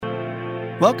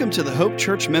Welcome to the Hope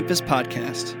Church Memphis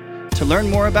podcast. To learn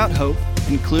more about Hope,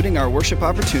 including our worship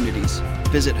opportunities,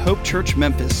 visit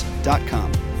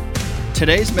hopechurchmemphis.com.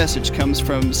 Today's message comes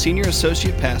from Senior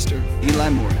Associate Pastor Eli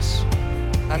Morris.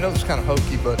 I know it's kind of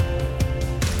hokey, but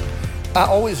I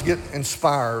always get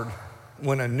inspired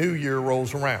when a new year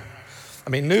rolls around.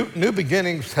 I mean, new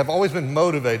beginnings have always been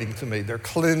motivating to me. They're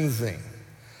cleansing.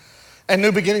 And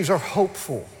new beginnings are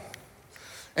hopeful.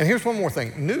 And here's one more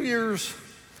thing. New Year's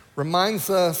reminds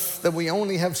us that we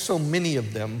only have so many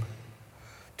of them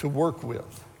to work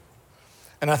with.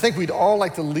 And I think we'd all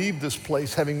like to leave this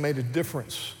place having made a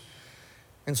difference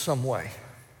in some way.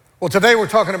 Well, today we're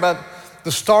talking about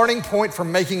the starting point for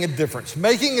making a difference.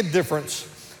 Making a difference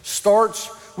starts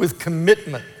with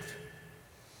commitment.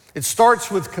 It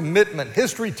starts with commitment.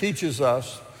 History teaches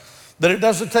us that it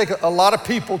doesn't take a lot of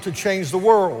people to change the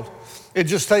world. It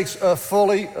just takes a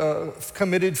fully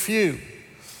committed few.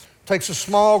 It takes a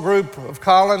small group of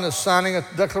colonists signing a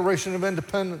Declaration of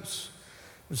Independence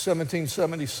in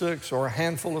 1776, or a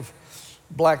handful of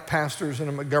black pastors in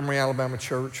a Montgomery, Alabama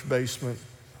church basement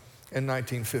in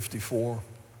 1954,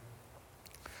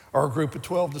 or a group of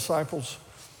 12 disciples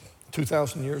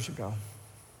 2,000 years ago.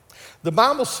 The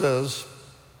Bible says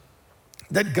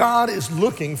that God is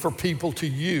looking for people to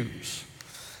use,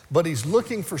 but he's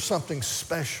looking for something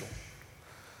special.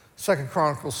 2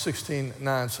 Chronicles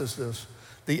 16:9 says this: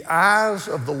 "The eyes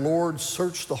of the Lord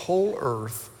search the whole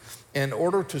earth in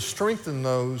order to strengthen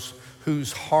those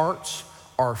whose hearts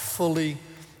are fully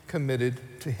committed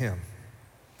to him."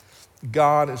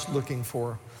 God is looking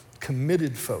for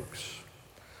committed folks.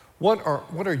 What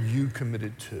are you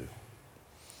committed to?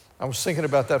 I was thinking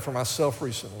about that for myself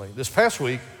recently. This past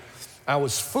week, I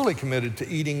was fully committed to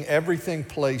eating everything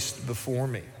placed before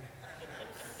me.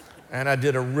 And I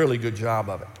did a really good job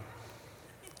of it.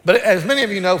 But as many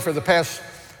of you know, for the past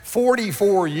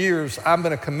 44 years, I've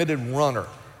been a committed runner.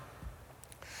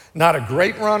 Not a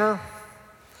great runner,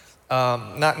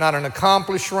 not an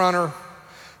accomplished runner,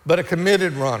 but a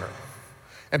committed runner.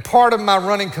 And part of my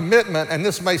running commitment, and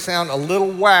this may sound a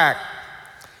little whack,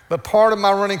 but part of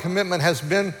my running commitment has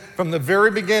been, from the very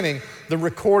beginning, the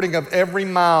recording of every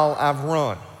mile I've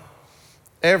run.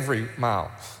 Every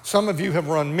mile. Some of you have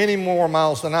run many more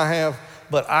miles than I have,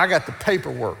 but I got the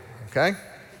paperwork, okay?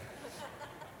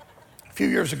 A few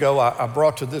years ago, I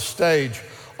brought to this stage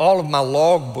all of my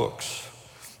log books.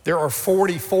 There are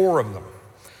 44 of them.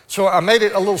 So I made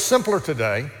it a little simpler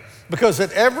today, because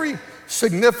at every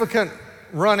significant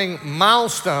running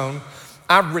milestone,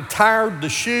 I've retired the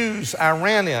shoes I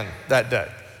ran in that day.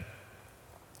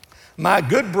 My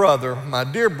good brother, my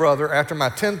dear brother, after my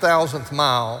 10,000th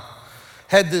mile,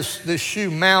 had this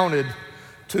shoe mounted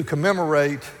to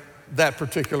commemorate that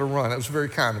particular run. It was very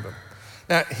kind of him.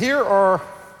 Now, here are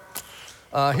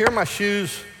my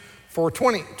shoes for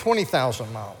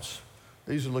 20,000 miles.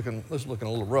 This is looking a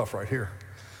little rough right here.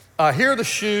 Here are the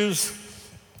shoes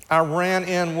I ran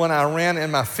in when I ran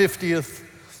in my 50th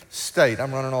state.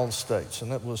 I'm running all the states, and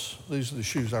these are the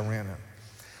shoes I ran in.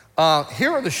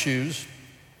 Here are the shoes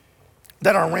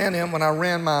that I ran in when I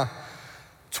ran my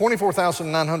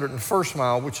 24,901st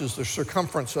mile, which is the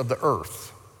circumference of the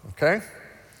earth, okay?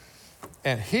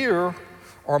 And here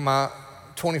are my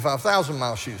 25,000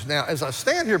 mile shoes. Now, as I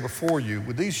stand here before you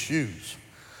with these shoes,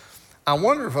 I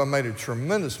wonder if I made a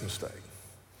tremendous mistake,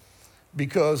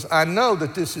 because I know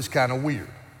that this is kind of weird.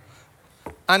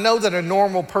 I know that a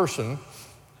normal person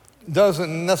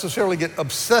doesn't necessarily get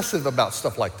obsessive about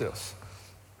stuff like this.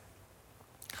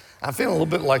 I feel a little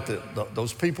bit like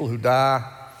those people who die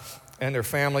and their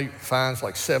family finds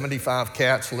like 75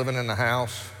 cats living in the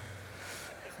house,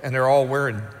 and they're all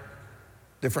wearing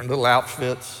different little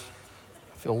outfits.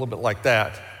 I feel a little bit like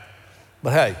that.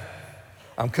 But hey,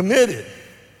 I'm committed.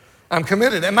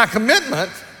 And my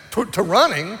commitment to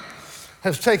running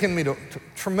has taken me to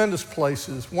tremendous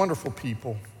places, wonderful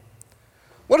people.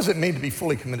 What does it mean to be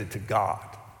fully committed to God?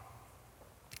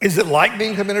 Is it like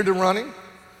being committed to running,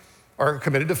 or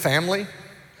committed to family,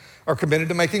 or committed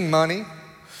to making money?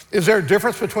 Is there a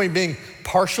difference between being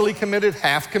partially committed,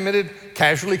 half committed,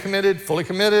 casually committed, fully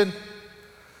committed?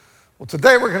 Well,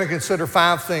 today we're going to consider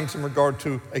 5 things in regard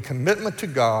to a commitment to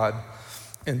God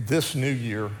in this new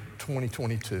year,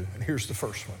 2022. And here's the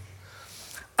first one.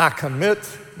 I commit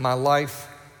my life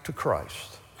to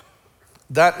Christ.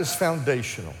 That is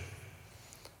foundational.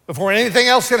 Before anything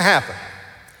else can happen,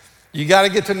 you got to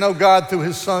get to know God through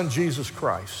his son, Jesus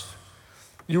Christ.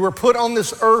 You were put on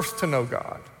this earth to know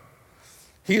God.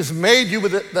 He has made you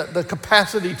with the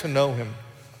capacity to know him.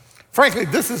 Frankly,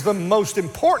 this is the most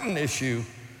important issue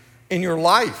in your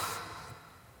life.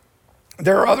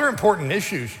 There are other important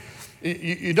issues.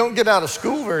 You don't get out of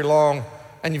school very long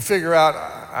and you figure out,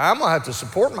 I'm gonna have to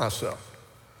support myself.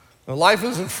 Now, life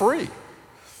isn't free.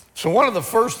 So one of the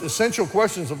first essential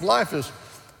questions of life is,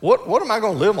 what am I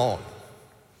gonna live on?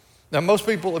 Now, most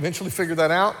people eventually figure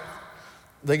that out.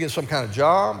 They get some kind of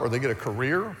job or they get a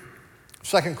career.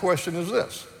 Second question is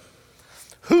this: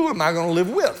 who am I gonna live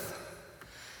with?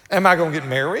 Am I gonna get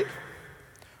married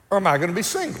or am I gonna be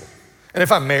single? And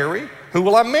if I marry, who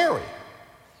will I marry?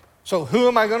 So who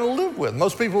am I gonna live with?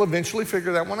 Most people eventually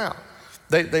figure that one out.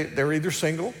 They're either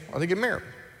single or they get married.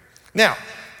 Now,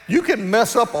 you can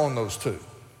mess up on those two.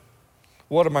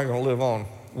 What am I gonna live on?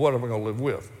 What am I gonna live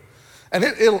with? And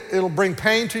it'll bring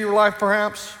pain to your life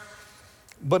perhaps,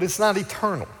 but it's not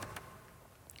eternal.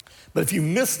 But if you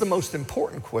miss the most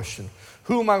important question,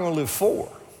 who am I gonna live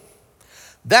for?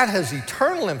 That has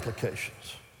eternal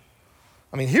implications.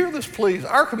 I mean, hear this please.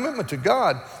 Our commitment to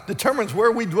God determines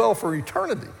where we dwell for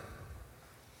eternity.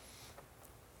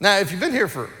 Now, if you've been here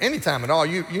for any time at all,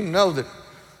 you know that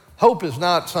Hope is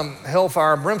not some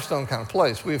hellfire brimstone kind of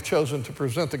place. We have chosen to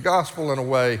present the gospel in a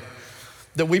way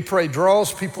that we pray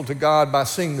draws people to God by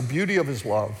seeing the beauty of his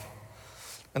love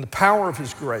and the power of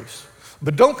his grace.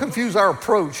 But don't confuse our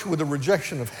approach with a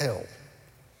rejection of hell.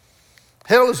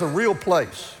 Hell is a real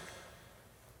place.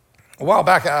 A while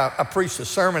back, I preached a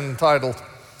sermon entitled,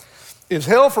 "Is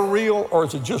Hell for Real or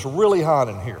is it just really hot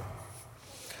in here?"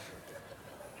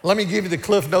 Let me give you the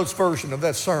Cliff Notes version of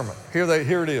that sermon.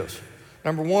 Here it is.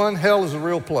 Number one, hell is a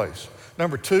real place.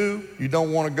 Number two, you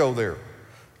don't want to go there.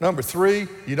 Number three,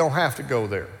 you don't have to go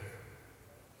there.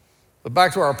 But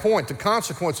back to our point, the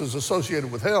consequences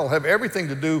associated with hell have everything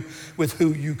to do with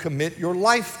who you commit your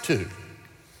life to.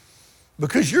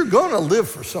 Because you're going to live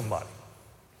for somebody.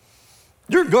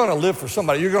 You're going to live for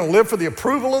somebody. You're going to live for the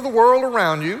approval of the world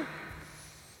around you,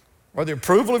 or the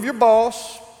approval of your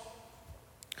boss,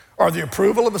 or the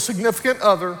approval of a significant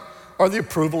other, or the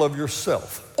approval of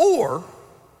yourself. Or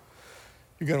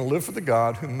you're going to live for the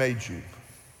God who made you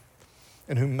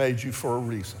and who made you for a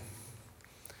reason.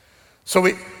 So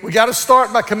we got to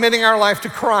start by committing our life to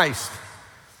Christ.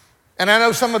 And I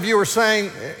know some of you are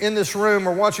saying in this room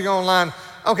or watching online,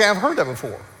 okay, I've heard that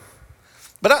before.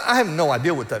 But I have no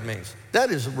idea what that means.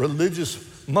 That is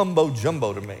religious mumbo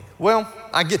jumbo to me. Well,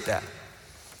 I get that.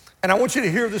 And I want you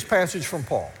to hear this passage from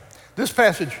Paul. This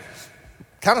passage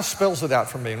kind of spells it out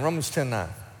for me in Romans 10:9.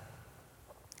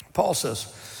 Paul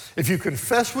says, if you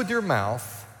confess with your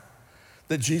mouth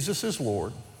that Jesus is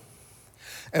Lord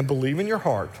and believe in your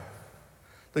heart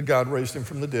that God raised him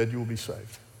from the dead, you will be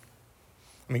saved.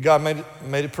 I mean, God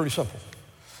made it pretty simple.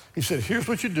 He said, here's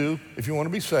what you do if you want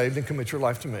to be saved and commit your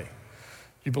life to me.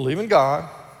 You believe in God.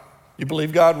 You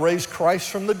believe God raised Christ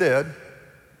from the dead,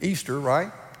 Easter,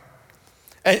 right?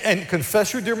 And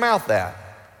confess with your mouth that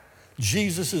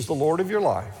Jesus is the Lord of your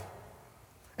life.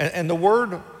 And the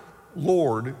word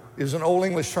Lord is an old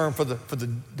English term for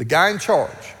the guy in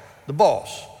charge, the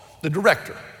boss, the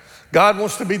director. God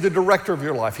wants to be the director of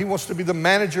your life. He wants to be the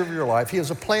manager of your life. He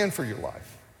has a plan for your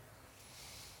life.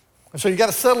 And so you got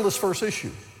to settle this first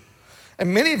issue.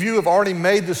 And many of you have already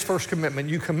made this first commitment.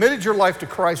 You committed your life to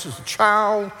Christ as a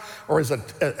child or as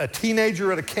a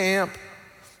teenager at a camp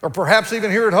or perhaps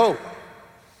even here at Hope.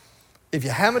 If you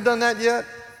haven't done that yet,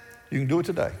 you can do it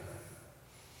today.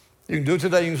 You can do it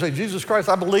today. You can say, Jesus Christ,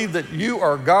 I believe that you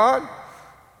are God,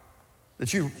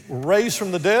 that you were raised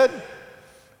from the dead.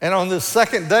 And on this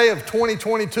second day of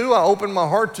 2022, I open my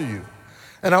heart to you.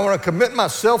 And I want to commit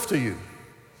myself to you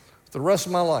for the rest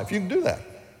of my life. You can do that.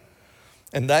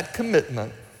 And that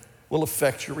commitment will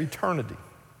affect your eternity.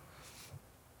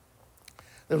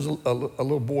 There was a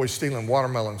little boy stealing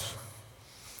watermelons,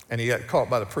 and he got caught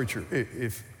by the preacher.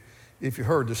 If you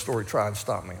heard this story, try and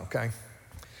stop me, okay?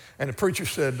 And the preacher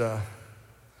said,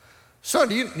 son,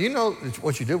 do you know that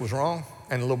what you did was wrong?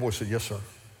 And the little boy said, yes, sir.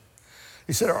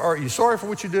 He said, are you sorry for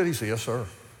what you did? He said, yes, sir.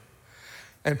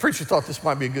 And the preacher thought this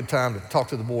might be a good time to talk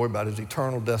to the boy about his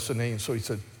eternal destiny. And so he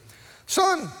said,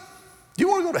 son, do you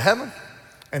want to go to heaven?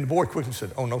 And the boy quickly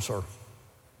said, oh, no, sir.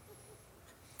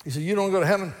 He said, you don't want to go to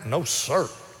heaven? No, sir.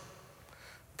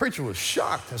 The preacher was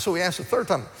shocked. And so he asked the third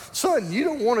time, son, you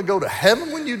don't want to go to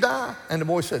heaven when you die? And the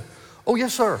boy said, oh,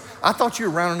 yes, sir. I thought you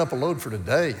were rounding up a load for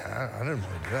today. I didn't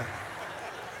want to do that.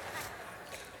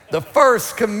 The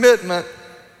first commitment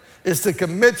is to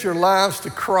commit your lives to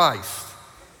Christ.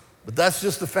 But that's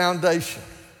just the foundation.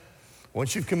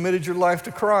 Once you've committed your life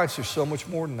to Christ, there's so much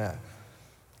more than that.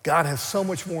 God has so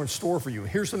much more in store for you.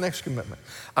 Here's the next commitment.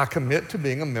 I commit to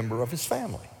being a member of his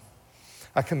family.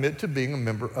 I commit to being a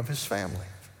member of his family.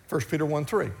 1 Peter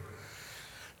 1:3.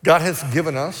 God has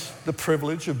given us the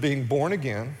privilege of being born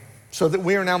again so that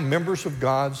we are now members of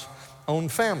God's own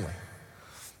family.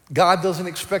 God doesn't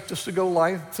expect us to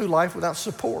go through life without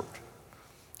support.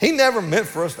 He never meant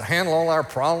for us to handle all our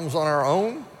problems on our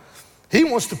own. He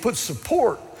wants to put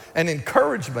support and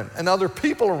encouragement and other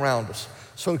people around us.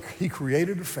 So he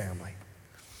created a family,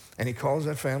 and he calls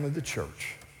that family the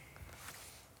church.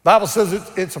 The Bible says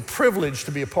it's a privilege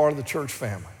to be a part of the church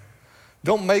family.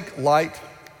 Don't make light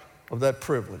of that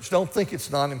privilege. Don't think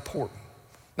it's not important.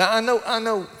 Now, I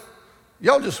know,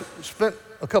 y'all just spent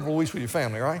a couple of weeks with your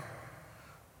family, right?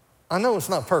 I know it's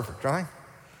not perfect, right?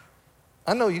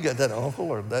 I know you got that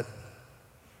uncle or that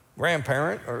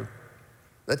grandparent or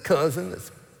that cousin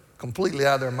that's completely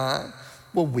out of their mind.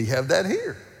 Well, we have that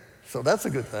here, so that's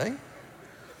a good thing.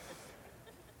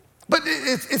 But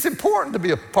it's important to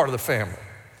be a part of the family.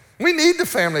 We need the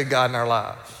family of God in our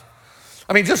lives.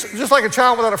 I mean, just like a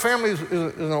child without a family is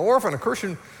an orphan, a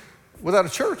Christian without a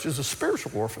church is a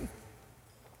spiritual orphan.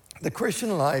 The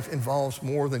Christian life involves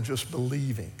more than just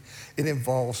believing. It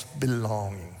involves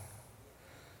belonging.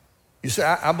 You say,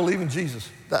 I believe in Jesus.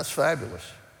 That's fabulous.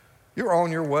 You're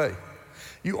on your way.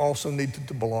 You also need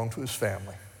to belong to his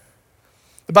family.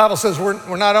 The Bible says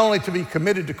we're not only to be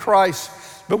committed to Christ,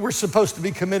 but we're supposed to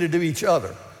be committed to each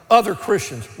other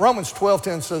Christians. Romans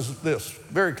 12:10 says this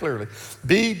very clearly: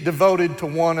 be devoted to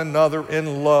one another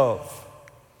in love.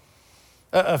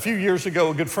 A few years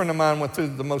ago, a good friend of mine went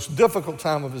through the most difficult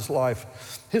time of his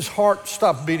life. His heart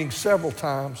stopped beating several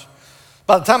times.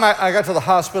 By the time I got to the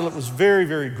hospital, it was very,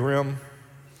 very grim.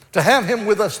 To have him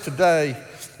with us today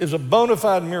is a bona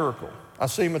fide miracle. I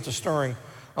see him at the Stirring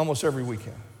almost every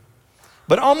weekend.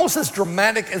 But almost as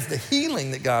dramatic as the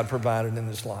healing that God provided in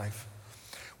his life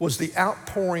was the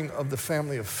outpouring of the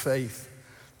family of faith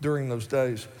during those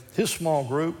days. His small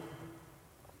group,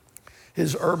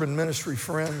 his urban ministry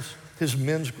friends, his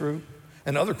men's group,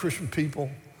 and other Christian people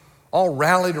all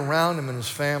rallied around him and his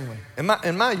family.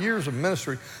 In my years of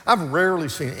ministry, I've rarely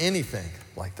seen anything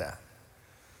like that.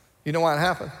 You know why it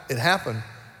happened? It happened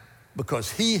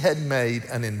because he had made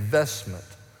an investment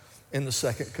in the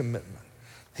second commitment.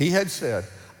 He had said,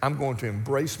 I'm going to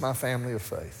embrace my family of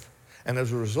faith. And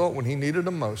as a result, when he needed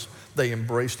them most, they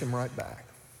embraced him right back.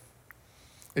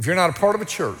 If you're not a part of a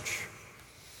church,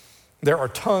 there are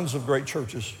tons of great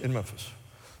churches in Memphis.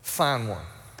 Find one.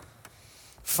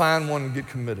 Find one and get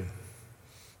committed.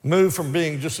 Move from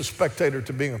being just a spectator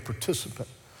to being a participant.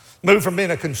 Move from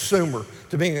being a consumer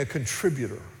to being a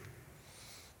contributor.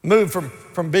 Move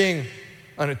from being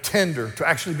an attender to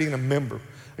actually being a member.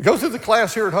 Go through the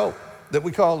class here at Hope that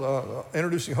we call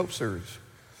Introducing Hope Series.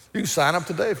 You can sign up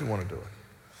today if you want to do it.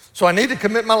 So I need to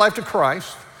commit my life to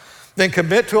Christ, then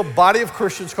commit to a body of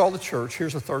Christians called the church.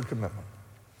 Here's a third commitment.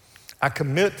 I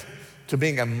commit to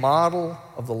being a model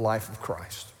of the life of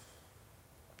Christ.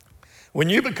 When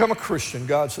you become a Christian,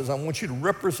 God says, I want you to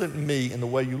represent me in the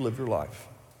way you live your life.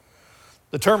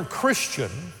 The term Christian,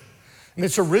 in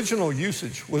its original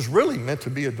usage, was really meant to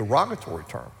be a derogatory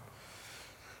term.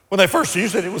 When they first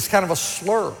used it, it was kind of a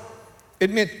slur. It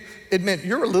meant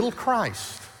you're a little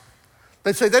Christ.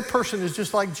 They'd say that person is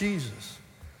just like Jesus.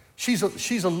 She's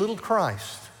a little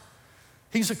Christ.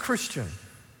 He's a Christian.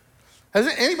 Has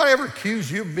anybody ever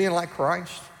accused you of being like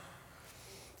Christ?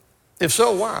 If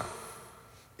so, why?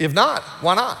 If not,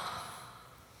 why not?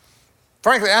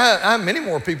 Frankly, I have many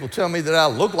more people tell me that I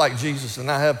look like Jesus than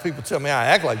I have people tell me I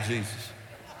act like Jesus.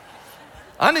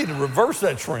 I need to reverse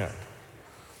that trend.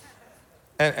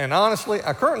 And honestly,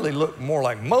 I currently look more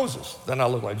like Moses than I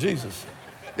look like Jesus,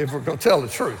 if we're going to tell the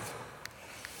truth.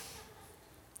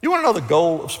 You want to know the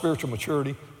goal of spiritual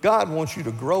maturity? God wants you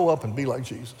to grow up and be like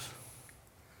Jesus.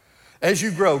 As you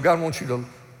grow, God wants you to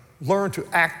learn to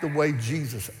act the way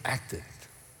Jesus acted.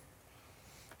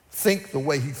 Think the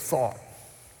way he thought.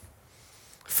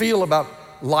 Feel about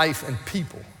life and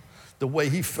people the way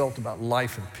he felt about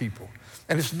life and people.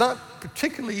 And it's not a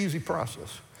particularly easy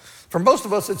process. For most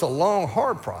of us, it's a long,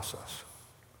 hard process.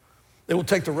 It will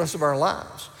take the rest of our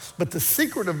lives. But the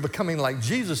secret of becoming like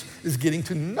Jesus is getting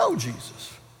to know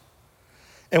Jesus.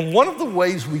 And one of the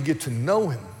ways we get to know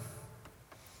him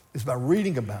is by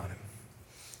reading about him.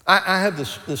 I have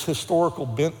this historical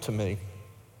bent to me,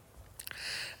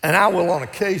 and I will on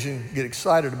occasion get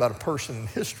excited about a person in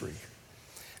history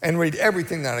and read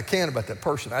everything that I can about that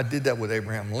person. I did that with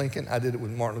Abraham Lincoln. I did it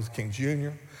with Martin Luther King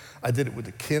Jr. I did it with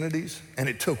the Kennedys, and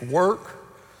it took work,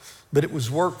 but it was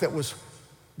work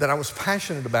that I was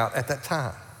passionate about at that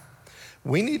time.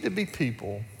 We need to be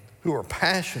people who are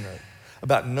passionate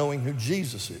about knowing who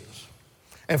Jesus is.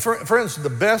 And friends, the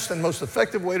best and most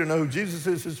effective way to know who Jesus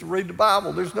is to read the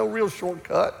Bible. There's no real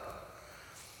shortcut.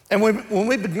 And when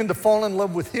we begin to fall in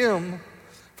love with him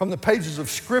from the pages of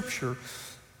Scripture,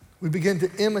 We begin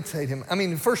to imitate him. I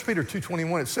mean, in 1 Peter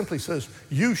 2:21, it simply says,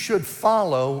 you should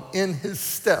follow in his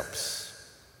steps.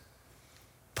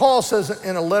 Paul says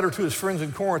in a letter to his friends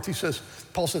in Corinth,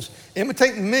 Paul says,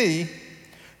 imitate me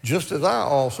just as I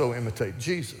also imitate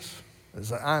Jesus,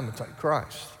 as I imitate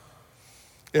Christ.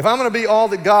 If I'm going to be all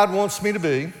that God wants me to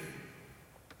be,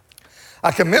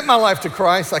 I commit my life to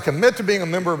Christ. I commit to being a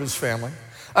member of his family.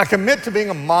 I commit to being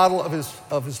a model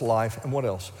of his life. And what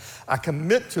else? I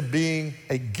commit to being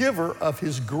a giver of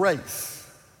his grace.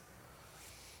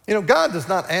 You know, God does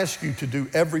not ask you to do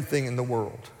everything in the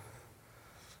world,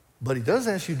 but he does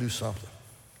ask you to do something.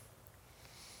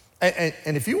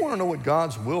 And if you want to know what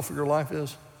God's will for your life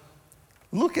is,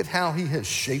 look at how he has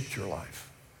shaped your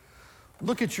life.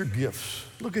 Look at your gifts.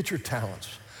 Look at your talents.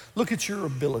 Look at your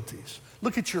abilities.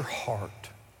 Look at your heart,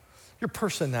 your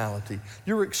personality,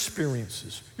 your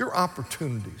experiences, your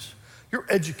opportunities, your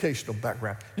educational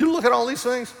background. You look at all these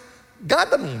things,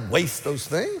 God doesn't waste those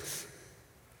things.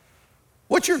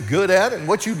 What you're good at and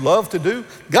what you love to do,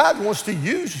 God wants to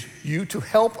use you to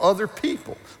help other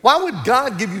people. Why would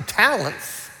God give you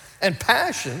talents and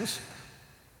passions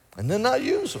and then not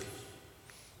use them?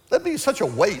 That'd be such a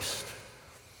waste.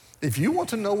 If you want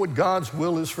to know what God's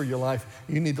will is for your life,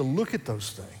 you need to look at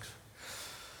those things.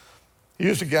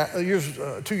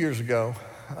 2 years ago,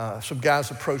 some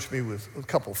guys approached me with a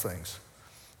couple things.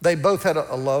 They both had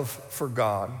a love for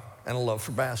God and a love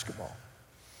for basketball.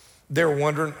 They were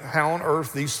wondering how on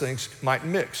earth these things might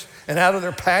mix. And out of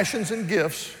their passions and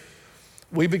gifts,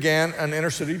 we began an inner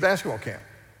city basketball camp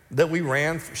that we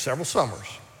ran for several summers.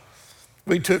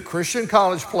 We took Christian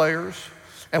college players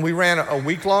and we ran a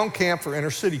week-long camp for inner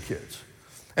city kids.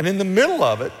 And in the middle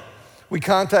of it, we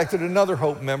contacted another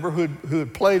Hope member who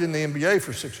had played in the NBA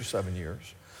for 6 or 7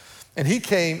 years. And he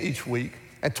came each week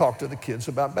and talked to the kids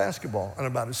about basketball and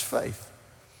about his faith.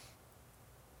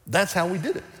 That's how we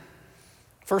did it.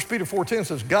 1 Peter 4:10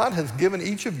 says, God has given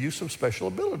each of you some special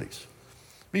abilities.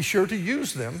 Be sure to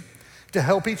use them to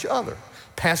help each other,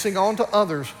 passing on to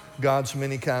others God's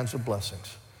many kinds of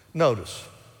blessings. Notice,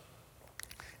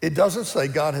 it doesn't say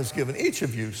God has given each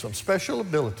of you some special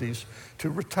abilities to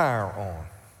retire on,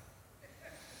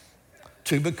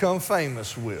 to become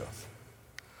famous with,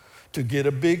 to get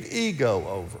a big ego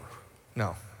over.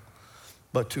 No,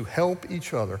 but to help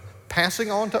each other,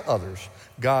 passing on to others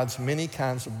God's many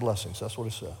kinds of blessings. That's what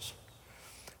it says.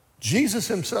 Jesus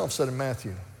himself said in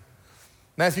Matthew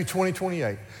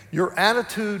 20:28, your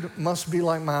attitude must be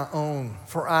like my own,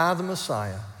 for I, the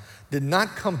Messiah, did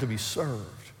not come to be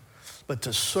served, but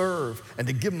to serve and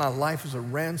to give my life as a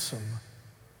ransom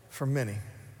for many.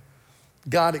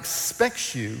 God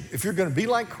expects you, if you're going to be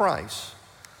like Christ,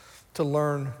 to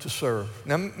learn to serve.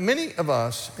 Now, many of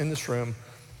us in this room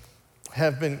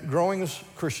have been growing as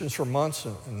Christians for months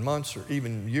and months or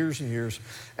even years and years,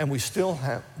 and we still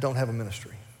don't have a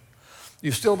ministry.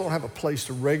 You still don't have a place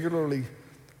to regularly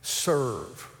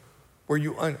serve, where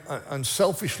you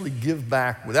unselfishly give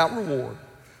back without reward,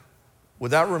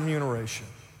 without remuneration.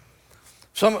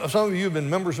 Some of you have been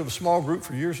members of a small group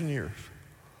for years and years.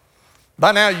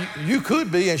 By now, you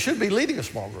could be and should be leading a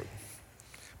small group.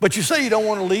 But you say you don't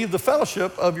want to leave the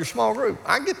fellowship of your small group.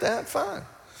 I get that, fine.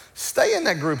 Stay in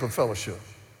that group of fellowship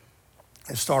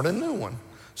and start a new one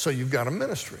so you've got a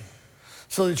ministry,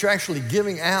 so that you're actually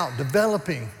giving out,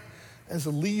 developing as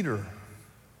a leader.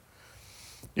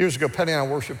 Years ago, Patty and I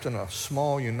worshiped in a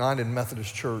small United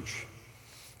Methodist church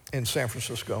in San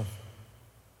Francisco.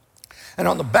 And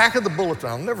on the back of the bulletin,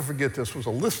 I'll never forget this, was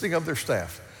a listing of their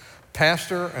staff.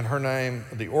 Pastor and her name,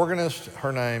 the organist,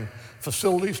 her name,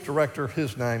 facilities director,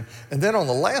 his name. And then on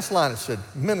the last line it said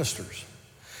ministers.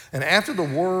 And after the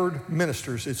word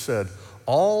ministers, it said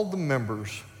all the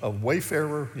members of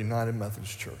Wayfarer United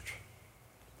Methodist Church.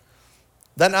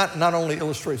 That not only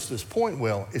illustrates this point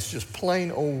well, it's just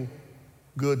plain old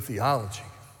good theology.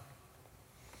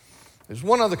 There's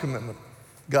one other commitment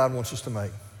God wants us to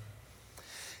make.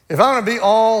 If I want to be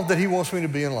all that he wants me to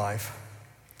be in life,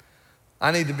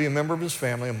 I need to be a member of his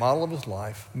family, a model of his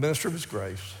life, a minister of his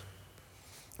grace.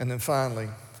 And then finally,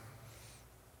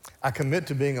 I commit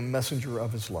to being a messenger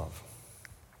of his love.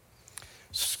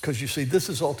 Because you see, this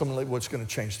is ultimately what's going to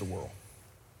change the world.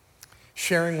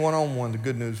 Sharing one-on-one the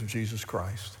good news of Jesus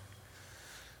Christ.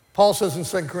 Paul says in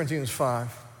 2 Corinthians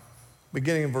 5,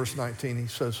 beginning in verse 19, he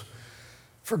says,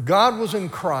 for God was in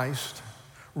Christ,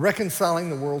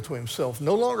 reconciling the world to himself,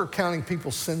 no longer counting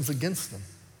people's sins against them.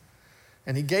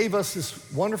 And he gave us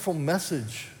this wonderful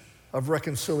message of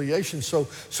reconciliation. So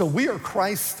we are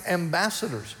Christ's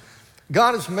ambassadors.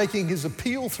 God is making his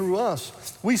appeal through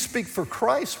us. We speak for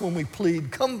Christ when we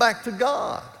plead, come back to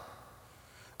God.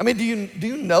 I mean, do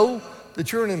you know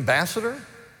that you're an ambassador?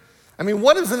 I mean,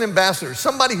 what is an ambassador?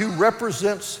 Somebody who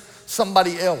represents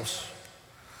somebody else.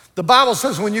 The Bible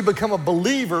says when you become a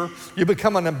believer, you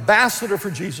become an ambassador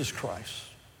for Jesus Christ.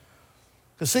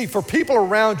 You see, for people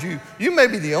around you, you may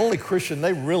be the only Christian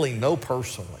they really know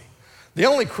personally, the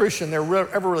only Christian they're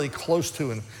ever really close to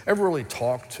and ever really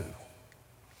talk to.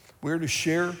 We're to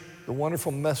share the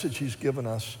wonderful message he's given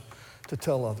us to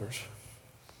tell others.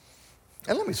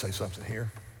 And let me say something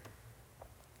here.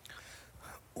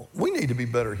 We need to be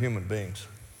better human beings.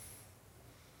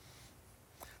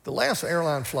 The last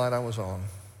airline flight I was on,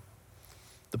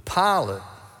 the pilot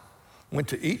went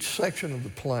to each section of the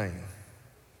plane,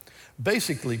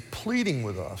 basically pleading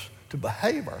with us to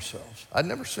behave ourselves. I'd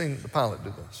never seen the pilot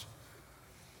do this.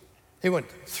 He went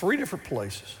 3 different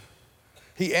places.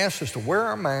 He asked us to wear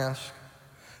our mask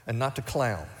and not to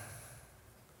clown.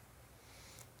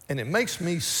 And it makes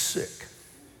me sick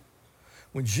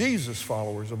when Jesus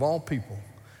followers of all people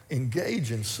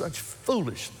engage in such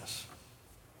foolishness.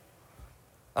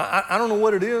 I don't know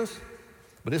what it is,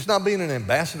 but it's not being an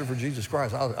ambassador for Jesus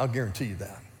Christ. I'll guarantee you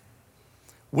that.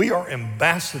 We are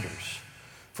ambassadors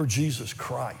for Jesus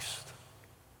Christ.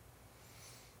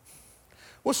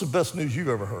 What's the best news you've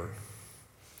ever heard?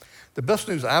 The best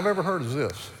news I've ever heard is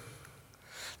this,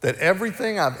 that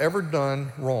everything I've ever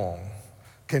done wrong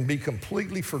can be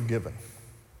completely forgiven,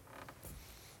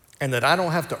 and that I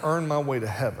don't have to earn my way to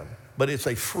heaven, but it's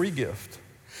a free gift,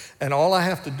 and all I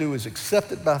have to do is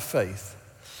accept it by faith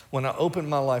when I open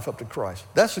my life up to Christ.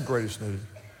 That's the greatest news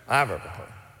I've ever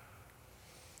heard.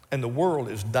 And the world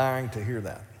is dying to hear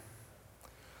that.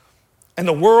 And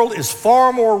the world is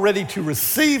far more ready to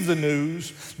receive the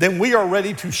news than we are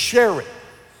ready to share it.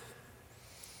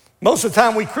 Most of the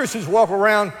time we Christians walk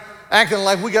around acting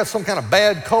like we got some kind of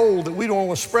bad cold that we don't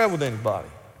want to spread with anybody.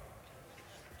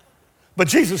 But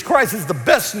Jesus Christ is the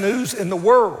best news in the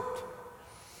world.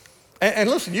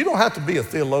 And listen, you don't have to be a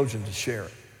theologian to share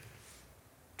it.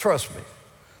 Trust me.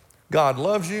 God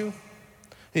loves you.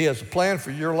 He has a plan for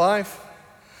your life.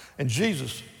 And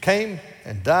Jesus came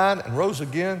and died and rose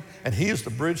again, and he is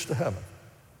the bridge to heaven.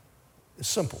 It's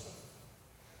simple.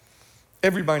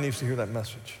 Everybody needs to hear that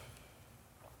message.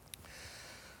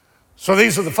 So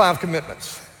these are the 5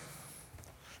 commitments.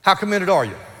 How committed are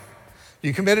you?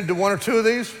 You committed to 1 or 2 of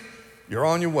these? You're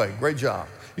on your way. Great job.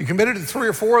 You committed to 3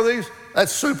 or 4 of these?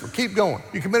 That's super. Keep going.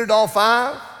 You committed to all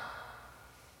 5?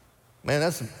 Man,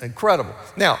 that's incredible.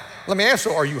 Now, let me ask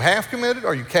you, are you half committed?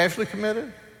 Are you casually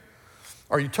committed?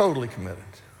 Are you totally committed?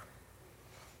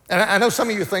 And I know some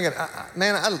of you are thinking,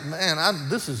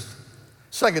 this is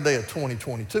second day of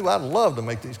 2022. I'd love to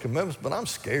make these commitments, but I'm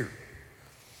scared.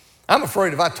 I'm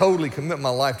afraid if I totally commit my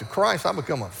life to Christ, I'll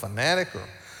become a fanatic, or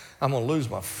I'm going to lose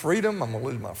my freedom. I'm going to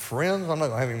lose my friends. I'm not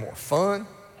going to have any more fun.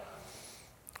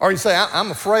 Or you say,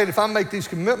 I'm afraid if I make these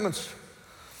commitments,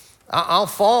 I'll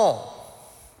fall.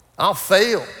 I'll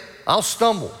fail. I'll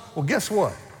stumble. Well, guess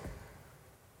what?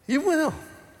 You will.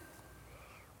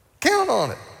 Count on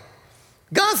it.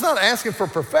 God's not asking for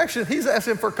perfection. He's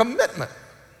asking for commitment.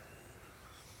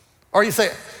 Or you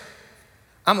say,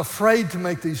 I'm afraid to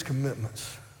make these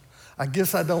commitments. I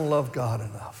guess I don't love God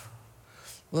enough.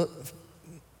 Look,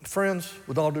 friends,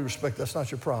 with all due respect, that's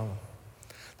not your problem.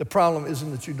 The problem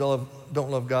isn't that you don't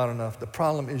love God enough. The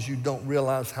problem is you don't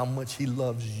realize how much he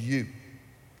loves you.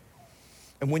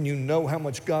 And when you know how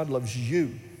much God loves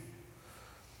you,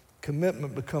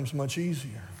 commitment becomes much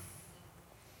easier.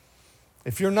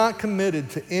 If you're not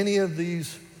committed to any of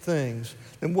these things,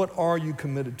 then what are you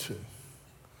committed to?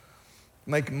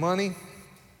 Making money,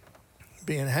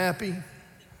 being happy,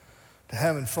 to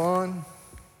having fun,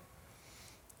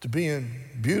 to being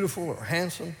beautiful or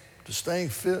handsome, to staying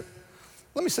fit.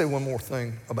 Let me say one more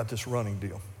thing about this running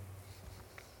deal.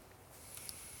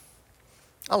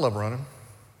 I love running.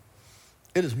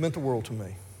 It has meant the world to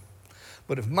me.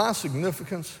 But if my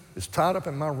significance is tied up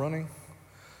in my running,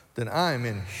 then I am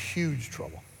in huge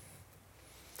trouble.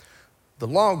 The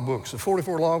logbooks, the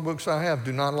 44 logbooks I have,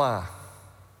 do not lie.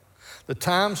 The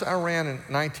times I ran in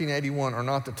 1981 are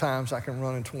not the times I can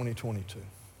run in 2022.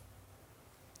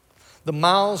 The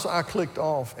miles I clicked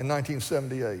off in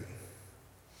 1978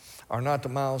 are not the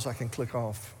miles I can click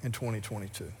off in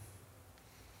 2022.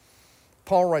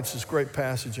 Paul writes this great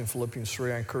passage in Philippians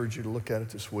 3. I encourage you to look at it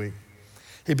this week.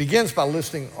 He begins by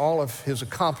listing all of his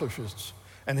accomplishments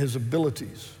and his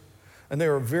abilities. And they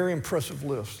are a very impressive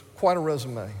list, quite a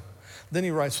resume. Then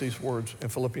he writes these words in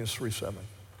Philippians 3:7.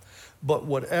 But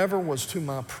whatever was to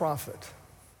my profit,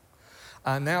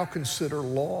 I now consider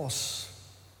loss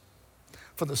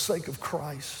for the sake of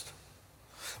Christ.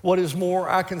 What is more,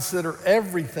 I consider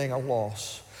everything a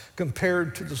loss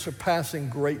compared to the surpassing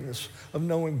greatness of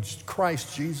knowing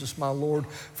Christ Jesus my Lord,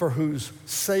 for whose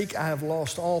sake I have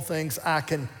lost all things. I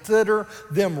consider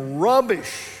them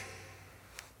rubbish,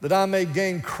 that I may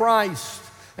gain Christ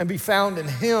and be found in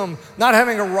him, not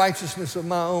having a righteousness of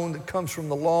my own that comes from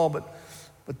the law, but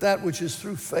that which is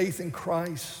through faith in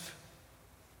Christ,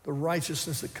 the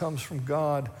righteousness that comes from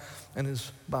God and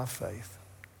is by faith.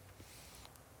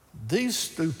 These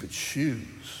stupid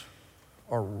shoes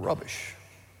are rubbish.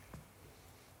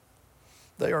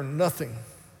 They are nothing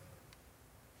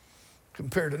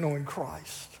compared to knowing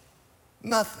Christ.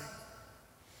 Nothing.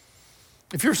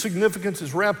 If your significance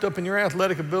is wrapped up in your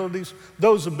athletic abilities,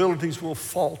 those abilities will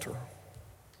falter.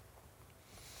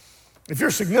 If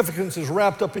your significance is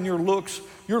wrapped up in your looks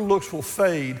will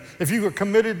fade. If you are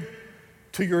committed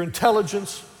to your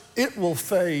intelligence, it will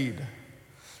fade.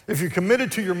 If you're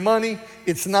committed to your money,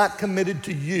 it's not committed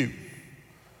to you.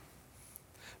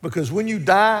 Because when you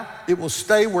die, it will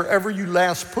stay wherever you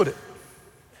last put it.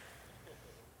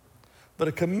 But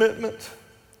a commitment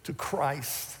to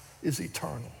Christ is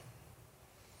eternal.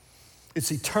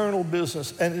 It's eternal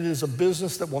business, and it is a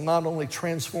business that will not only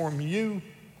transform you,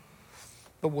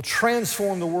 but will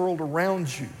transform the world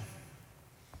around you.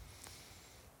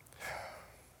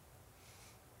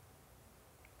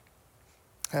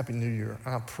 Happy New Year.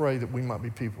 I pray that we might be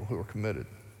people who are committed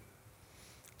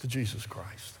to Jesus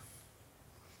Christ.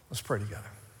 Let's pray together.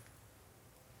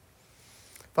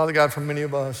 Father God, for many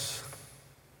of us,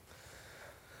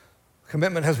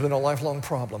 commitment has been a lifelong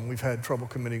problem. We've had trouble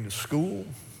committing to school.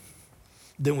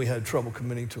 Then we had trouble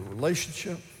committing to a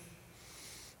relationship.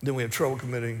 Then we had trouble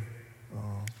committing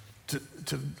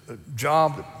to a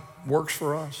job that works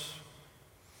for us.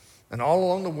 And all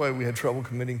along the way, we had trouble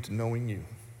committing to knowing you.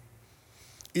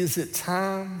 Is it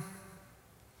time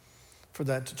for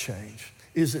that to change?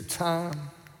 Is it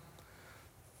time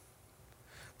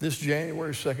this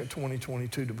January 2nd,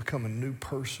 2022 to become a new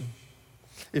person?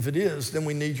 If it is, then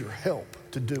we need your help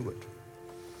to do it.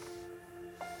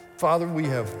 Father, we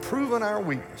have proven our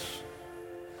weakness,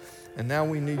 and now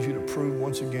we need you to prove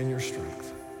once again your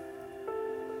strength.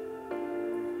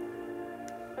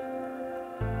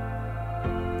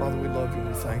 Father, we love you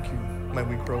and we thank you. May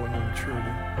we grow in your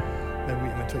maturity. May we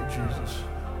imitate Jesus.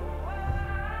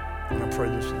 And I pray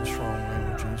this in the strong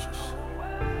name of Jesus.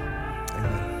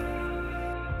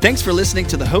 Amen. Thanks for listening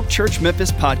to the Hope Church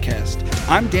Memphis podcast.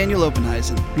 I'm Daniel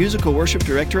Oppenheisen, Musical Worship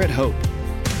Director at Hope.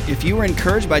 If you were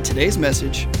encouraged by today's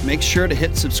message, make sure to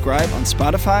hit subscribe on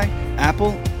Spotify,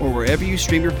 Apple, or wherever you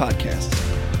stream your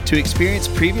podcasts. To experience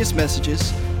previous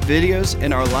messages, videos,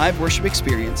 and our live worship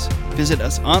experience, visit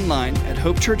us online at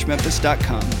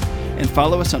hopechurchmemphis.com and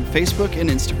follow us on Facebook and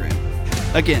Instagram.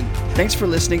 Again, thanks for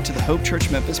listening to the Hope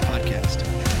Church Memphis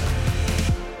podcast.